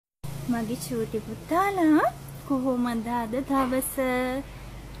මගේ චූටි පුතාලා කොහොමද අද දවස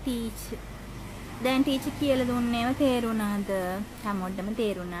ටීචර් දැන් ටීචර් කියලා දුන්නේව තේරුණාද? හැමෝටම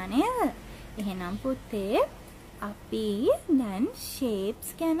තේරුණා නේද? එහෙනම් පුතේ අපි දැන් shapes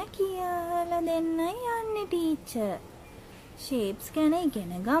ගැන කියලා දෙන්නයි යන්නේ ටීචර්. shapes ගැන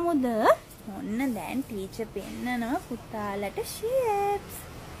ඉගෙන ගමුද? ඔන්න දැන් ටීචර් පෙන්නනවා පුතාලට shapes.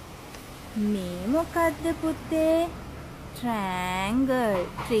 මේ මොකද්ද පුතේ? triangle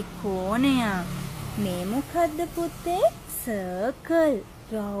ත්‍රිකෝණයක්. මේ මොකද්ද පුතේ? circle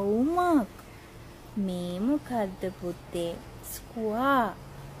රවුමක්. මේ මොකද්ද පුතේ? square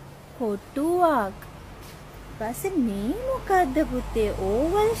කොටුවක්. ඊපස්සේ මේ මොකද්ද පුතේ?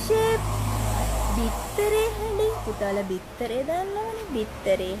 oval shape බිත්තරේ හැඩේ. පුතාලා බිත්තරේ දන්නවනේ.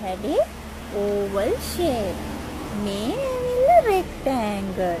 බිත්තරේ හැඩේ oval shape. මේ ඇවිල්ලා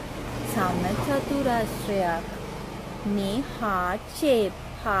rectangle සමචතුරස්‍රයක්. මේ heart shape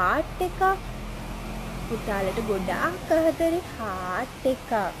heart එකක්. පුතාලට ගොඩාක් අහතරේ heart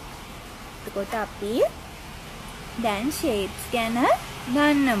එකක්. එතකොට අපි දැන් shapes ගැන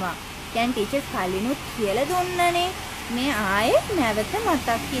දන්නවා. දැන් ටීචර් කලිනුත් කියලා දුන්නනේ. මේ ආයේ නැවත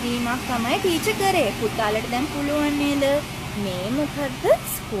මතක් කිරීමක් තමයි ටීචර් කරේ. පුතාලට දැන් පුළුවන් නේද? මේ මොකද්ද?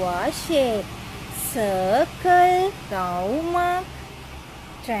 square shape, circle රවුමක්,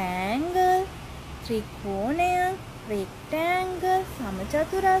 triangle ත්‍රිකෝණයක්, rectangle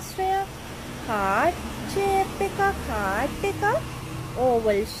සමචතුරස්‍රයක්, heart shape එකක්, heart එකක්,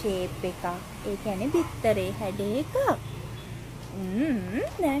 oval shape එකක්. ඒ කියන්නේ බිත්තරේ හැඩේ එකක්.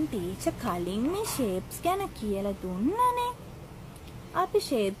 දැන් ටීචර් කලින් මේ shapes ගැන කියලා දුන්නනේ. අපි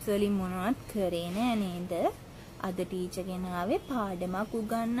shapes වලින් මොනවත් කරේ නෑ නේද? අද ටීචර් ගෙනාවේ පාඩමක්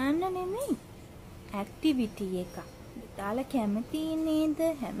උගන්වන්න නෙමෙයි. activity එකක්. පුතාලා කැමති නේද?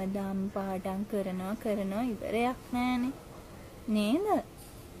 හැමදාම පාඩම් කරනවා ඉවරයක් නෑනේ. නේද?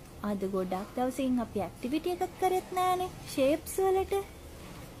 අද ගොඩක් දවසින් අපි activity එකක් කරෙත් නෑනේ shapes වලට.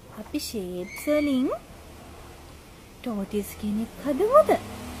 අපි shapes වලින් tortoise කෙනෙක් හදමුද?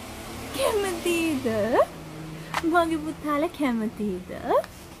 කැමතිද? මගේ පුතාලා කැමතිද?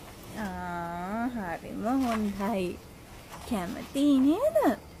 හරිම හොඳයි. කැමති නේද?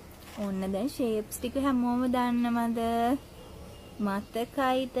 ඔන්න දැන් shapes ටික හැමෝම දන්නවද?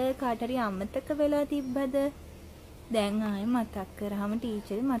 මතකයිද? කාට හරි අමතක වෙලා තිබ්බද? දැන් ආයෙ මතක් කරාම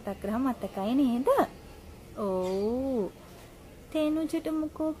ටීචර් මතක් කරාම මතකයි නේද? ඔව්. තේනුජට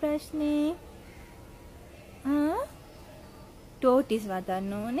මොකෝ ප්‍රශ්නේ? tortoise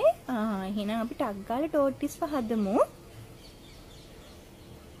වදන්න ඕනේ. එහෙනම් අපි ටක් ගාලා tortoise හදමු.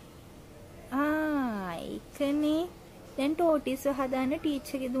 ඒකනේ. දැන් tortoise හදන්න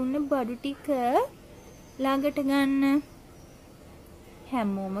ටීචර්ගේ දුන්න බඩු ටික ළඟට ගන්න.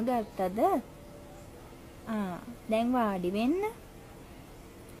 හැමෝම ගත්තද? දැන් වාඩි වෙන්න.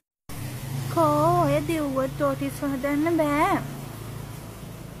 ඔය දෙව්වත් tortoise හදන්න බෑ.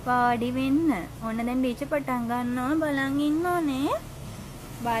 වාඩි වෙන්න. ඔන්න දැන් ටීචර් පටන් ගන්නවා. බලන් ඉන්න ඕනේ.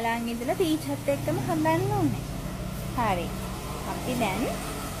 බලන් ඉඳලා ටීචර්ත් එක්කම හදන්න ඕනේ. හරි. අපි දැන්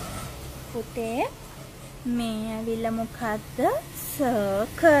පුතේ මේ ඇවිල්ලා මොකද්ද?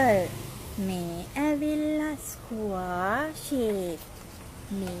 circle. මේ ඇවිල්ලා square shape.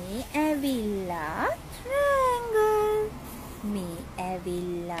 මේ ඇවිල්ලා triangle. මේ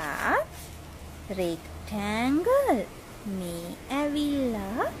ඇවිල්ලා rectangle. මේ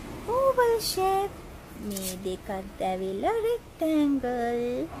ඇවිල්ලා oval shape. මේ දෙකත් ඇවිල්ලා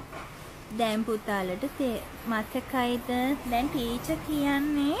rectangle. දැන් පුතාලට මතකයිද? දැන් ටීචර්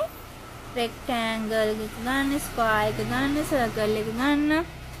කියන්නේ rectangle එක ගන්න, square එක ගන්න, circle එක ගන්න,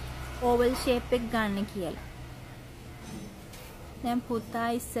 oval shape එක ගන්න කියලා. දැන් පුතා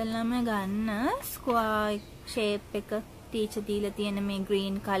ඉස්සෙල්ලාම ගන්න square shape එක ටීචර් දීලා තියෙන මේ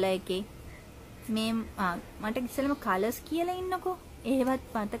green color එකේ. මේ මට ඉස්සෙල්ලාම colors කියලා ඉන්නකෝ. ඒවත්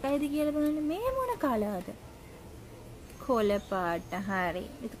මතකයිද කියලා බලන්න. මේ මොන කලර්ද? කොළ පාට. හරි.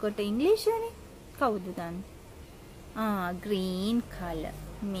 එතකොට ඉංග්‍රීසියනේ කවුද දන්නේ? green color.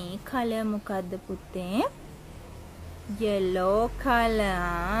 මේ color මොකද්ද පුතේ? yellow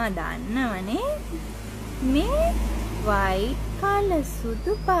color. දන්නවනේ. මේ white color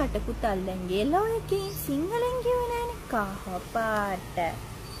සුදු පාට. පුතල් දැන් yellow එකේ සිංහලෙන් කියුවේ නෑනේ. කහ පාට.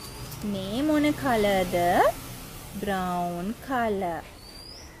 මේ මොන කලර්ද? brown color.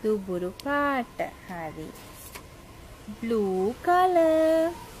 දුබුරු පාට. හරි. blue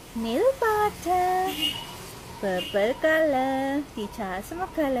color. නිල් පාට. purple color. තිචාසම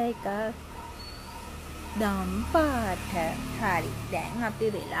color එකක්. දම් පාට. හරි. දැන් අපි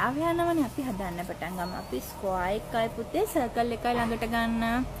වෙලාව යනවනේ. අපි හදන්න පටන් ගමු. අපි square එකයි පුතේ circle එකයි ළඟට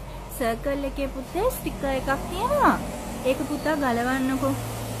ගන්න. circle එකේ පුතේ sticker එකක් තියෙනවා. ඒක පුතා ගලවන්නකෝ.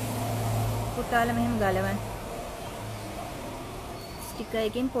 පුතාලා මෙහෙම ගලවන්න. ස්ටිකර්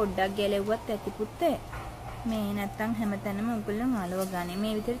එකෙන් පොඩ්ඩක් ගැලෙව්වත් ඇති පුතේ. මේ නැත්තම් හැමතැනම උගලන් අලව ගන්නේ.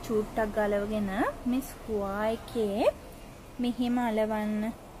 මේ විදිහට චූට්ටක් ගලවගෙන මේ ස්ක්වා එකේ මෙහෙම අලවන්න.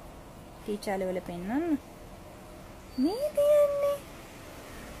 ටීචර් වල පෙන්නන්න. මේ තියන්නේ.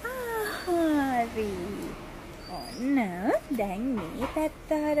 හරි. ඔන්න දැන් මේ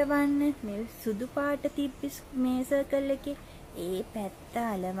පැත්ත හරවන්න. මේ සුදු පාට තිබ්බ මේ සර්කල් එකේ ඒ පැත්ත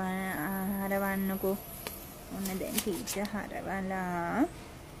හරවන්නකෝ. ඔන්න දැන් ටීචර් හරවලා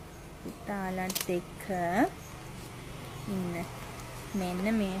පුතාලත් එක්ක ඉන්න. මෙන්න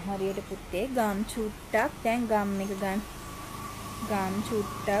මේ හරියට පුතේ ගම් චුට්ටක් දැන් ගම් එක ගන්න. ගම්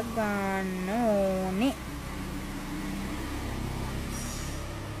චුට්ටක් ගන්න ඕනේ.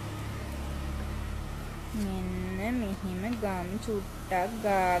 මෙන්න මෙහිම ගම් චුට්ටක්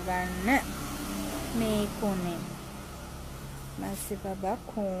ගා ගන්න. මේ කොනේ. මාසේ බබා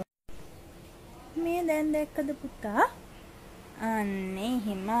කො මේ දැන් දැක්කද පුතා? අනේ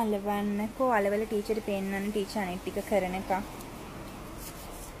එහෙම අලවන්නකෝ. අලවල ටීචර් පෙන්නන්න. ටීචර් අනිත් ටික කරන එක.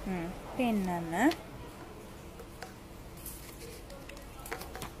 පෙන්නන්න.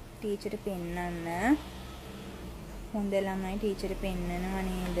 ටීචර් පෙන්නන්න. හොඳ ළමයි ටීචර් පෙන්නනවා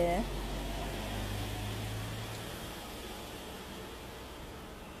නේද?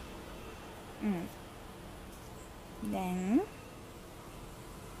 දැන්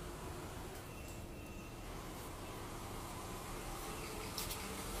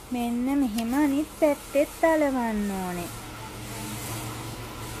මෙන්න මෙහෙම අනිත් පැත්තෙත් අලවන්න ඕනේ.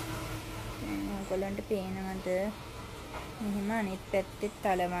 දැන් ඔයගොල්ලන්ට පේනවද? මෙහෙම අනිත් පැත්තෙත්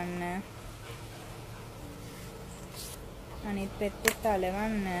අලවන්න. අනිත් පැත්තෙත්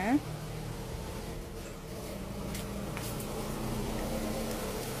අලවන්න.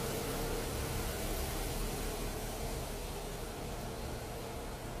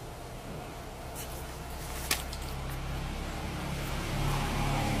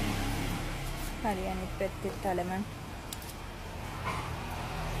 හරි අනිත් පැත්තෙත් අලවන්න.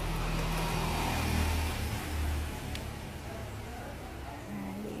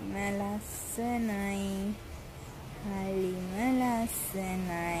 හරිම ලස්සනයි. හරිම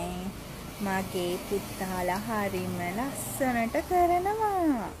ලස්සනයි. මගේ පුතාලා හරිම ලස්සනට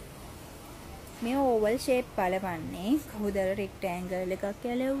කරනවා. මේ ඕවල් ෂේප් අලවන්නේ කවුද රෙක්ටැන්ගල් එකක්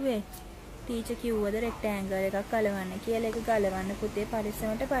ඇලෙව්වේ? ටීචර් කිව්වද රෙක්ටැන්ගල් එකක් අලවන්න කියලා. ඒක ගලවන්න පුතේ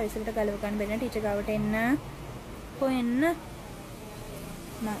පරිස්සමට ගලව ගන්න බැරි නම් ටීචර් ගාවට එන්න. කොහෙන්න?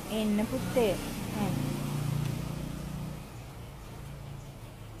 එන්න පුතේ.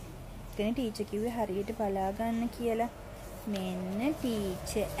 කෙනෙක් ටීචර් කිව්වේ හරියට බලා ගන්න කියලා. මෙන්න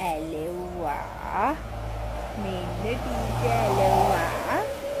ටීචර් ඇලෙව්වා. මෙන්න ටීචර් ඇලෙව්වා.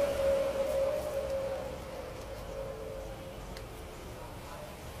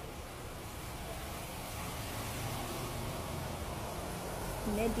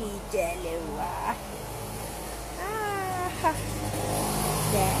 ටීචර්ලෙව්වා.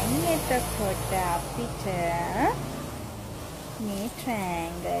 දැන් එතකොට අපිට මේ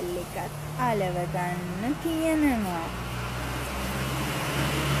ට්‍රෑන්ගල් එකත් අලව ගන්න තියෙනවා.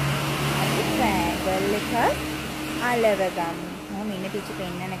 අපි ට්‍රෑන්ගල් එකත් අලව ගමු. මම ඉන්න ටීචර්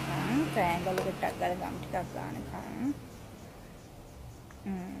පෙන්නනකම් ට්‍රෑන්ගල් එකට ටිකක් ගන්නකම්.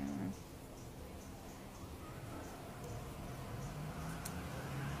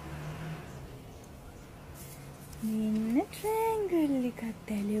 මෙන්න ට්‍රෑන්ගල් එකක්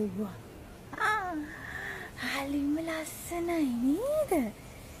ඇලෙව්වා. හරිම ලස්සනයි නේද?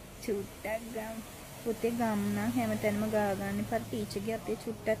 චුට්ටක් ගම්. පුතේ ගම් නම් හැමතැනම ගා ගන්න. පර ටීචර්ගේ අතේ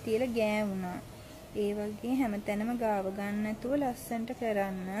චුට්ටක් තියලා ගෑවුණා. ඒ වගේ හැමතැනම ගාව ගන්න නැතුව ලස්සනට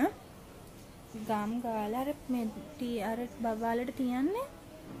කරන්න. ගම් ගාලා අර බබාලට තියන්නේ.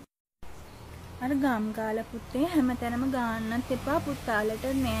 අර ගම් ගාලා පුතේ හැමතැනම ගාන්නත් එපා. පුතාලට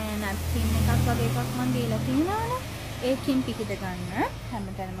නැප්කින් එකක් වගේ එකක් මම දීලා තියෙනවානේ. ඒකෙන් පිහිට ගන්න.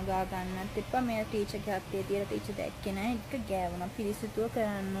 හැමතැනම ගා ගන්නත් එපා. මේ ටීචර්ගේ අතේ තියලා ටීචර් දැක්කේ නැහැ. ඒක ගෑවුණා. පිළිසිතුව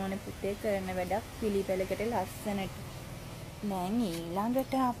කරන්න ඕනේ පුතේ. කරන වැඩක් පිළිපැලකට ලස්සනට. දැන්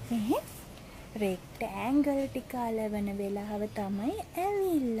ඊළඟට අපි රෙක්ටැන්ගල් ටික අලවන වෙලාව තමයි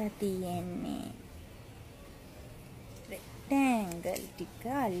ඇවිල්ලා තියෙන්නේ. රෙක්ටැන්ගල් ටික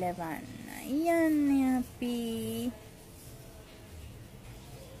අලවන්න යන්නේ අපි.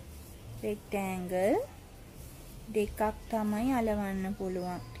 රෙක්ටැන්ගල් දෙකක් තමයි අලවන්න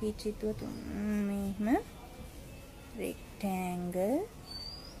පුළුවන්. ටීචර් මෙහෙම රෙක්ටැන්ගල්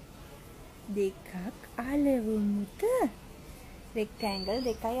දෙකක් අලවමුද? රෙක්ටැන්ගල්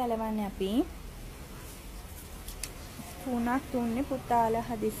දෙකයි අලවන්නේ අපි. තුනක් තුන්නේ පුතාලා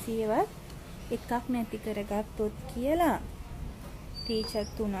හදිසියවත් එකක් නැති කරගත්තොත් කියලා. ටීචර්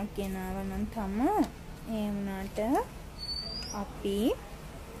 3ක් ගෙනාවා නම් තමයි ඒ වුණාට අපි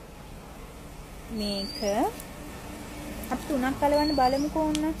මේක අපි 3ක් කලවන්න බලමුකෝ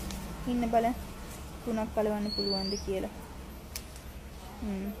ඔන්න. ඉන්න බලන්න. 3ක් කලවන්න පුළුවන්ද කියලා.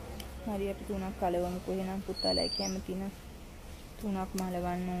 හරි අපි 3ක් කලවමුකෝ. එහෙනම් පුතාලා කැමති නම් 3ක්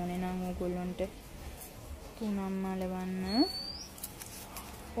මලවන්න ඕනේ නම් ඕගොල්ලන්ට 3ක් මලවන්න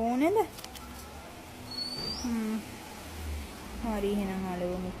ඕනේද? හරි එහෙනම්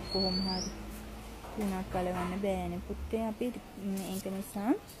අලවමු කොහොම හරි 3ක් කලවන්න බෑනේ පුතේ. අපි ඒක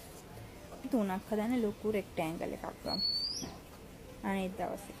නිසා 3ක් හදන්න ලොකු රෙක්ටැන්ගල් එකක් ගමු අනිත්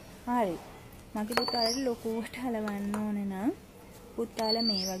දවසේ. හරි මගේ පුතාලට ලොකුවට හලවන්න ඕනේ නම් පුතාලා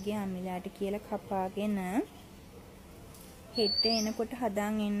මේ වගේ අම්මිලාට කියලා කපාගෙන හෙට එනකොට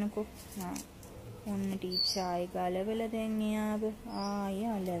හදාන් එන්නකෝ. ඔන්න ටීචර් ආයේ ගලවලා දැන් එයාව ආයේ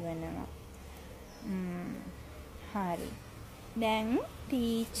අලවනවා. හරි දැන්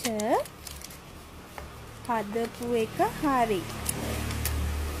ටීචර් හදපු එක හරි.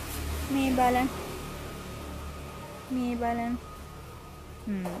 මේ බලන්න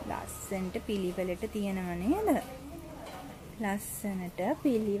ලස්සනට පිළිවෙලට තියෙනව නේද? ලස්සනට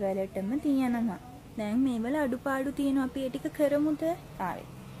පිළිවෙලටම තියෙනවා. දැන් මේවල අඩුපාඩු තියෙනවා. අපි ඒ ටික කරමුද? හරි.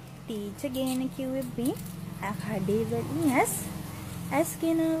 ටීචර් ගේන කිව්වේ කඩේ වලින් ඇස්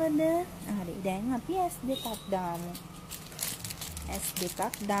ගෙනවද? හරි. දැන් අපි ඇස් දෙකක්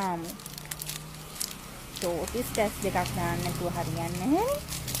දාමු. ටෝටිස් ඇස් දෙකක් දාන්න නැතුව හරියන්නේ නැහැ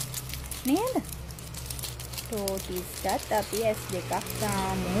නේද? ටෝටිස්ටත් අපි ඇස් දෙකක්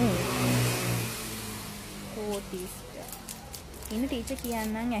දාමු. ටෝටිස්ට ඉන්න ටීචර්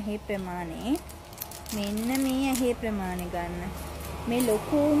කියන්නම් ඇහි ප්‍රමාණය. මෙන්න මේ ඇහි ප්‍රමාණය ගන්න. මේ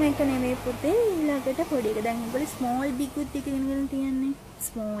ලොකුම එක නෙමෙයි පුතේ, ඊළඟට පොඩි එක. දැන් උඹල ස්මෝල් බිග් උත් එක ඉගෙන තියන්නේ.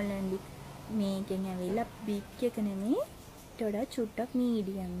 Small and big. මේකෙන් ඇවිල්ලා බිග් එක නෙමෙයි, ඊට වඩා චුට්ටක්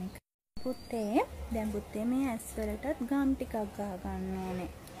මීඩියම් එක. පුතේ දැන් පුතේ මේ ඇස් වලටත් ගම් ටිකක් ගා ගන්න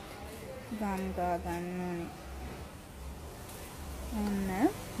ඕනේ. ඔන්න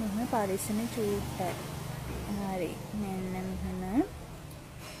මෙහෙම පරිස්සමෙන් චූට්ටයි. හරි මෙන්න මෙහෙම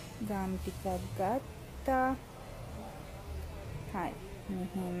ගම් ටිකක් ගත්තා. හරි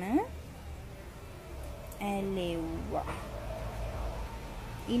මෙහෙම ඇලෙව්වා.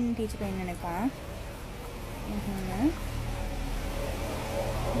 ඉන් ටීචර් පෙන්නනකම් මෙහෙම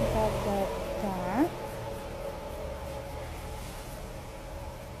ගත්තා.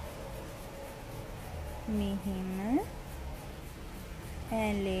 මෙහෙම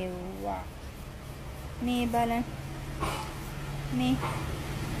ඇලෙව්වා. මේ බලන්න මේ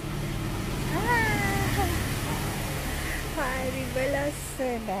හරි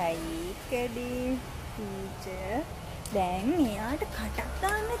බලස්සයි කඩේ ටීචර්. දැන් මෙයාට කටක්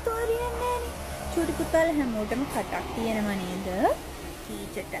දාන්න තෝරියන්නේ නෑනේ. චූටි පුතාලා හැමෝටම කටක් තියෙනව නේද?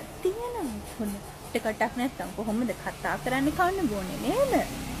 ටීචර්ටත් තියෙනවා. හොඳට කටක් නැත්තම් කොහොමද කතා කරන්න කන්න බෝනේ නේද?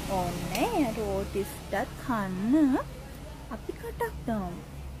 ඕනේ රෝටිස්ටත් කන්න අපි කටක් දාමු.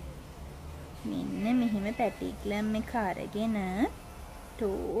 මෙන්න මෙහෙම පැටික්ලම් එක අරගෙන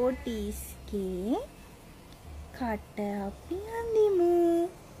ටෝටිස්ගේ කට අපි අඳිමු.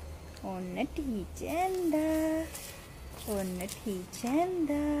 ඔන්න ටීචර්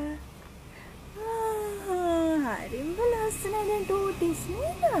හරිම ලස්සනයි දැන් ටෝටිස්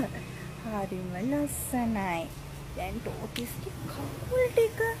නේද? හරිම ලස්සනයි. දැන් ටෝටිස්ගේ කකුල්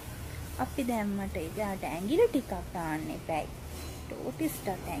ටික අපි දැම්මට එයාට ඇඟිලි ටිකක් දාන්න එපැයි. ටෝටිස්ට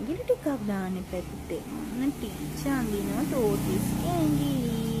ඇඟිලි ටිකක් දාන්න එපැයි පුතේ. ඔන්න ටීචර් අඳිනවා ටෝටිස්ගේ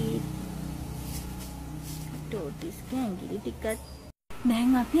ඇඟිලි ටිකක්. දැන්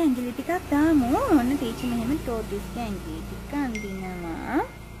අපි ඇඟිලි ටිකක් දාමු. ඔන්න ටීචර් මෙහෙම ටෝටිස්ගේ ඇඟිලි ටික අඳිනවා.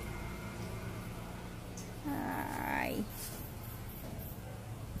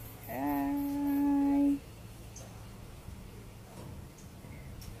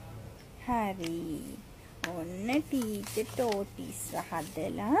 හරි ඔන්න ටීචර් ටෝටිස්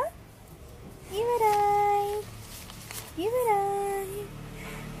හදලා ඉවරයි.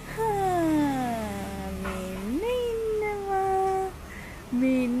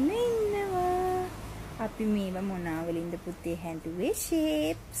 මෙන්න ඉන්නවා. අපි මේව මොනාවලින්ද පුතේ හැදුවේ?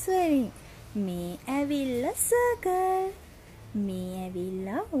 ෂේප්ස් වලින්. මේ ඇවිල්ලා සර්කල්, මේ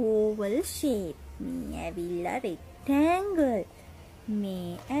ඇවිල්ලා ඕවල් ෂේප්, මේ ඇවිල්ලා රෙක්ටැන්ගල්, මේ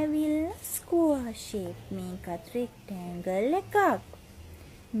ඇවිල්ලා ස්ක්වයර් ෂේප්. මේකත් රෙක්ටැන්ගල් එකක්.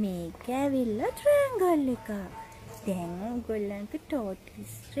 මේක ඇවිල්ලා ට්‍රයැන්ගල් එකක්. දැන් ඔයගොල්ලන්ගේ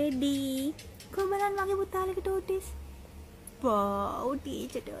ටෝටිස් රෙඩි. කොහොමද මගේ පුතාලගේ ටෝටිස්? wow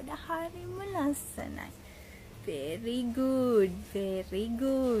ටීචර්ට වඩා හරිම ලස්සනයි. very good.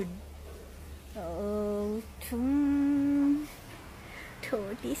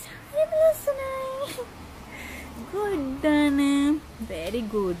 tortoise හරිම ලස්සනයි. good done. very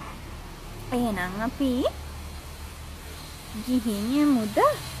good. එහෙනම් අපි ගිහින් යමුද?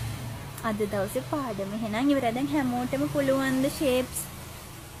 අද දවසේ පාඩම එහෙනම් ඉවරයි. දැන් හැමෝටම පුළුවන් ද shapes?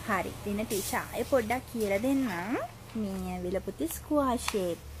 හරි. දින ටීචර් ආයෙ පොඩ්ඩක් කියලා දෙන්නම්. මේ ඇවිල්ලා පුතේ square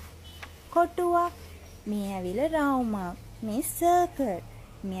shape. කොටුවක්. මේ ඇවිල්ලා රවුමක්. මේ circle.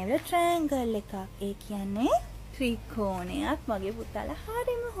 මේ ඇවිල්ලා triangle එකක්. ඒ කියන්නේ ත්‍රිකෝණයක්. මගේ පුතාලා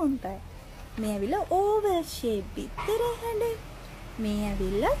හරිම හොඳයි. මේ ඇවිල්ලා oval shape පිටර හැඩ. මේ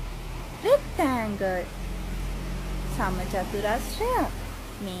ඇවිල්ලා rectangle. සමචතුරස්‍රයක්.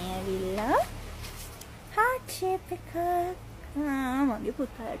 මේ ඇවිල්ලා heart shape එකක්. මගේ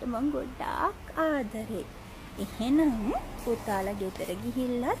පුතාලට මම ගොඩාක් ආදරේ. එහෙනම් පුතාලා ගෙදර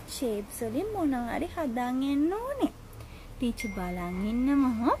ගිහිල්ලා shapes වලින් මොනවා හරි හදන් එන්න ඕනේ. ටීචර් බලන්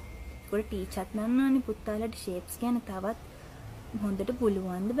ඉන්නමහ. ඔය ටීචර්ත් නන්නෝනේ පුතාලට shapes ගැන තවත් හොඳට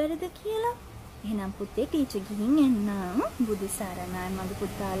පුළුවන්ද බැරිද කියලා. එහෙනම් පුතේ ටීචර් ගිහින් එන්නම්. බුදු සරණයි මගේ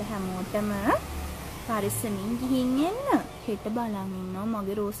පුතාලා හැමෝටම පරිස්සමින් ගිහින් එන්න. හෙට බලන් ඉන්නවා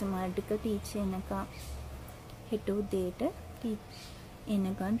මගේ රෝසමල් ටික ටීචර් එනකම්. හෙට උදේට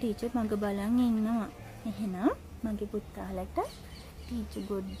එනකම් ටීචර් මග බලන් ඉන්නවා. එහෙනම් මගේ පුතාලට ටීචර්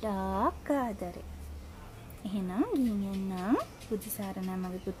ගොඩාක් ආදරේ. එහෙනම් ගිහින් එන්නම්. බුදු සරණයි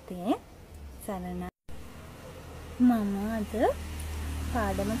මගේ පුතේ. සරණයි. මම අද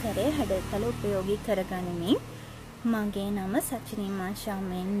පාඩම කරේ හැඩතල උපයෝගී කරගනිමින්. මගේ නම සචිනි මාෂා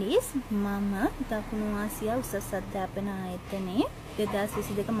මෙන්ඩිස්. මම දකුණු ආසියා උසස් අධ්‍යාපන ආයතනයේ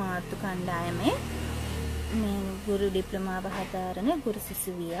 2022 මාර්තු කණ්ඩායමේ මේ ගුරු ඩිප්ලෝමාව හදාරන ගුරු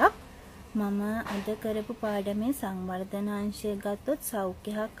සිසුවියක්. මම අද කරපු පාඩමේ සංවර්ධන අංශය ගත්තොත්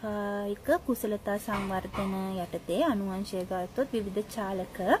සෞඛ්‍ය හා කායික කුසලතා සංවර්ධන යටතේ අනුංශය ගත්තොත් විවිධ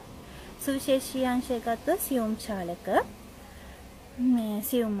චාලක, සුවිශේෂී අංශය ගත්තොත් සියුම් චාලක, මේ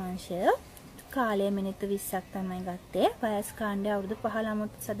සියුම් අංශය කාලය මිනිත්තු 20ක් තමයි ගත්තේ. වයස් කාණ්ඩය අවුරුදු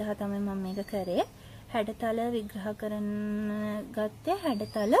 15 සඳහා තමයි මම මේක කරේ. හැඩතල විග්‍රහ කරන්න ගත්තේ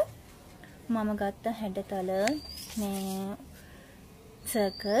හැඩතල මම ගත්ත හැඩතල මේ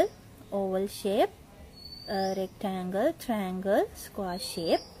circle, oval shape, rectangle, triangle, square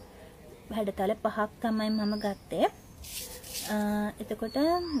shape හැඩතල පහක් තමයි මම ගත්තේ. එතකොට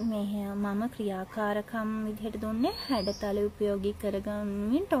මේ මම ක්‍රියාකාරකම් විදිහට දුන්නේ හැඩතල උපයෝගී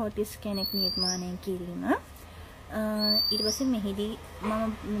කරගන්නමින් ටෝටිස් කෙනෙක් නිර්මාණය කිරීම. ඊට පස්සේ මෙහිදී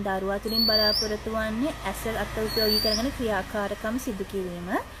මම දරුවා තුලින් බලාපොරොත්තු වන්නේ ඇස අත උපයෝගී කරගෙන ක්‍රියාකාරකම් සිදු කිරීම.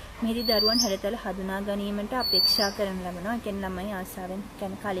 මෙහිදී දරුවන් හැඩතල හඳුනා ගැනීමට අපේක්ෂා කරන ලබනවා. ඒ කියන්නේ ළමයි ආසාවෙන්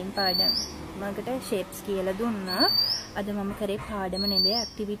කලින් පාඩම් මකට shapes කියලා දුන්නා. අද මම කරේ පාඩම නෙවෙයි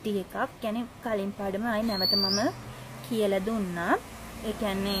ඇක්ටිවිටි එකක්. කියන්නේ කලින් පාඩම ආයි නැවත මම කියලා දුන්නා. ඒ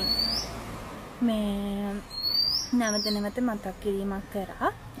කියන්නේ මේ නැවත මතක් කිරීමක් කරා.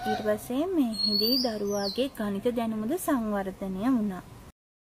 ඊට පස්සේ මෙහිදී දරුවාගේ ගණිත දැනුමද සංවර්ධනය වුණා.